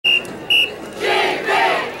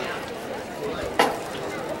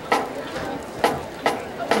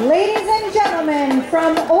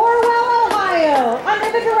from Orwell, Ohio,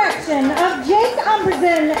 under the direction of Jake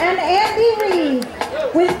Umberson and Andy Reed,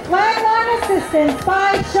 with flagline assistance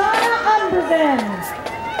by Shauna Umberson.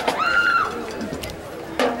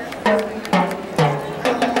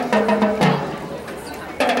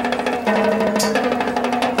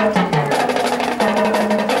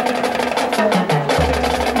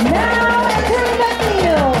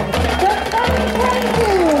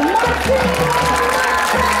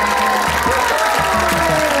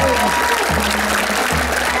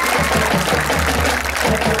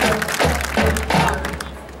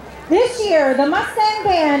 The Mustang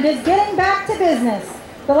Band is getting back to business.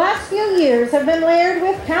 The last few years have been layered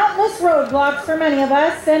with countless roadblocks for many of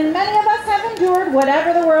us, and many of us have endured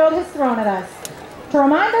whatever the world has thrown at us. To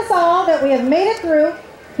remind us all that we have made it through,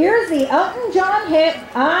 here's the Elton John hit,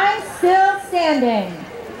 I'm Still Standing.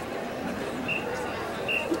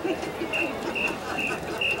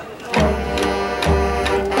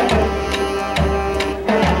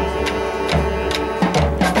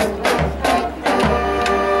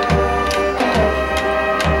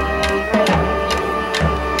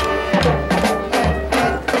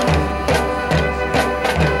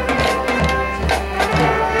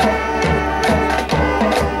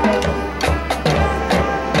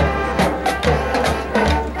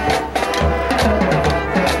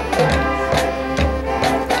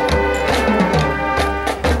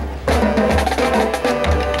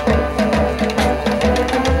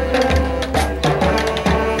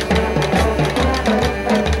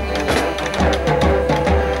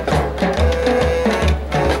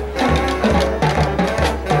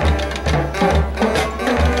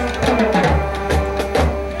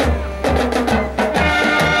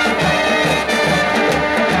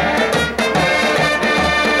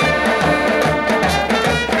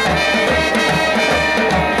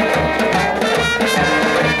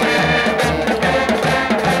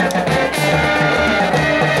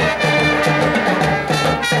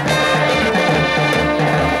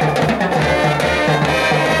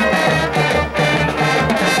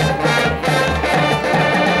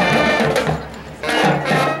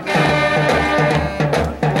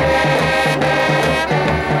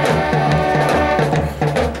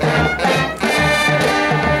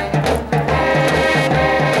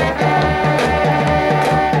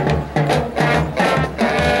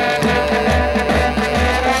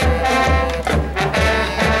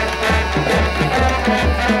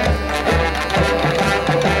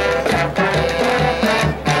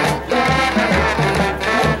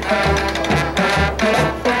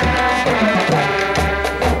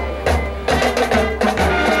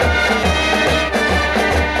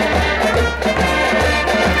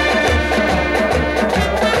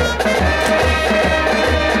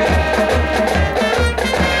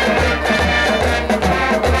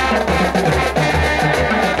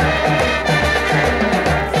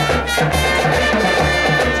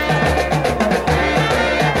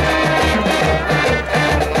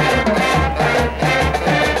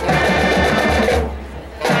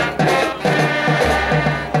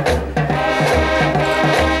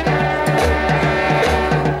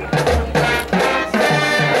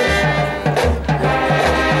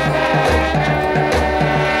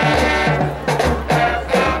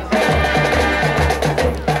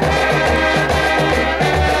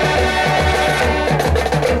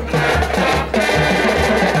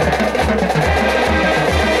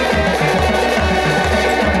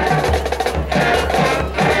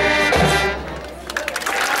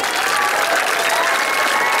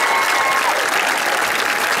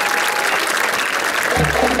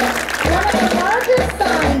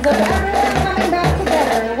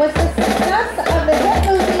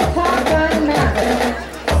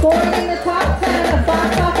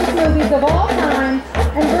 Of all time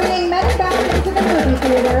and bringing many back into the movie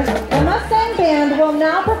theater, the Mustang Band will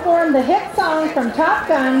now perform the hit song from Top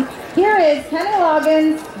Gun. Here is Kenny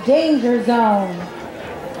Loggins' Danger Zone.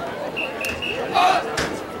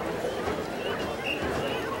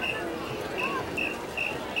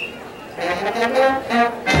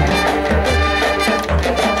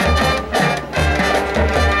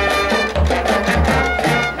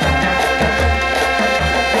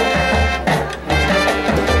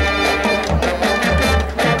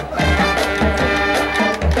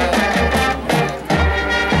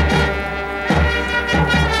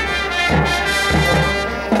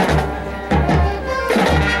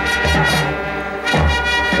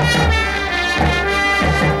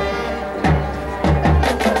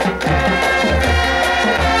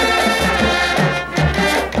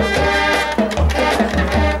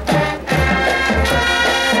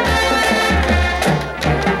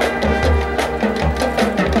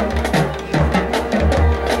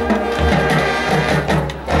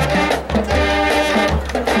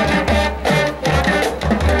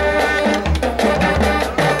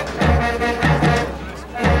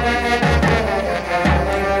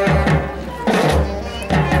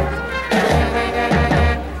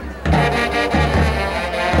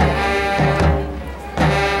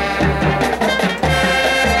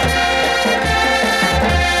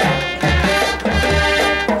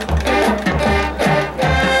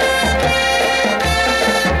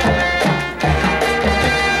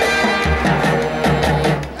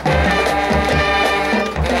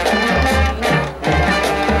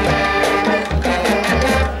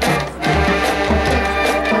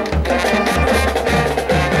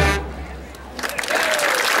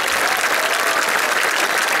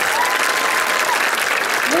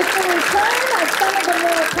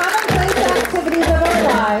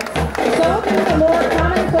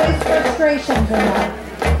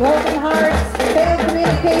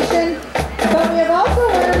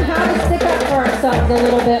 a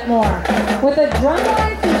little bit more. With a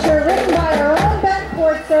drumline feature written by our own Ben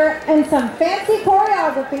Portzer and some fancy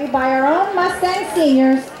choreography by our own Mustang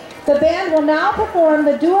seniors, the band will now perform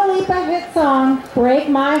the Dua Lipa hit song, Break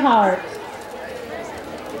My Heart.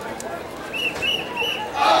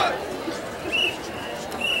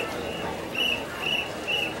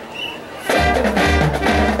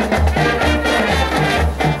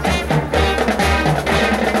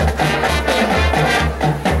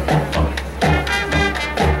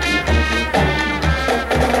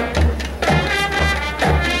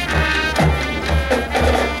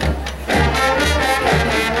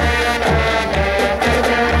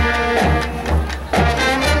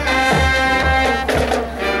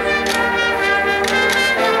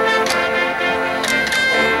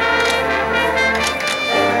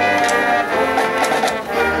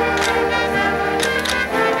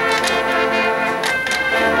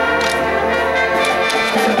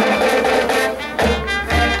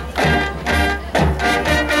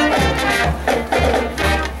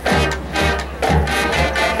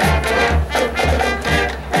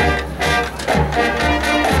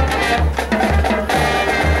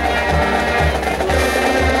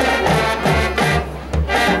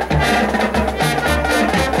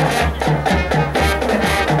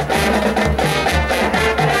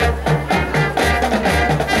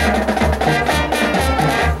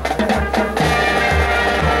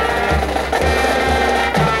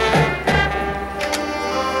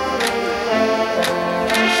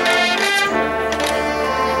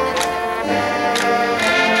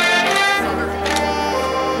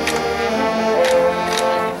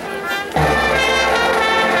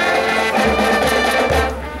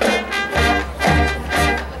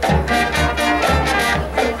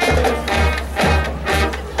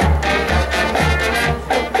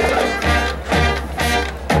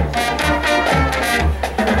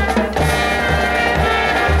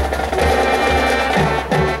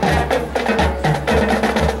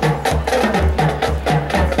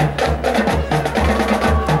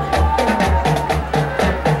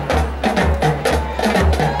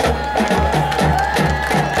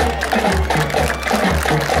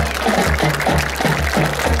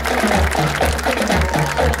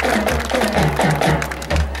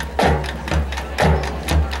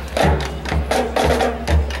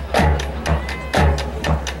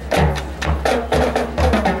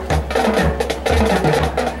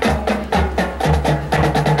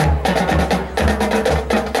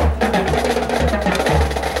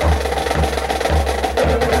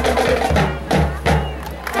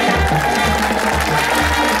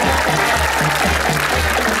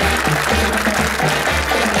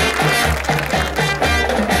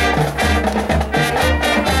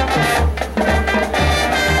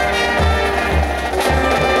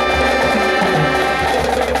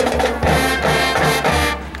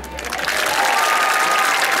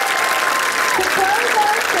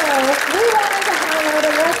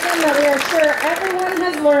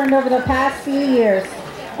 Learned over the past few years,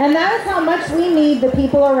 and that is how much we need the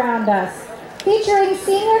people around us. Featuring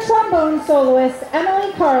senior trombone soloist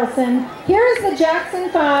Emily Carlson, here is the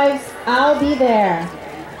Jackson Five's I'll Be There.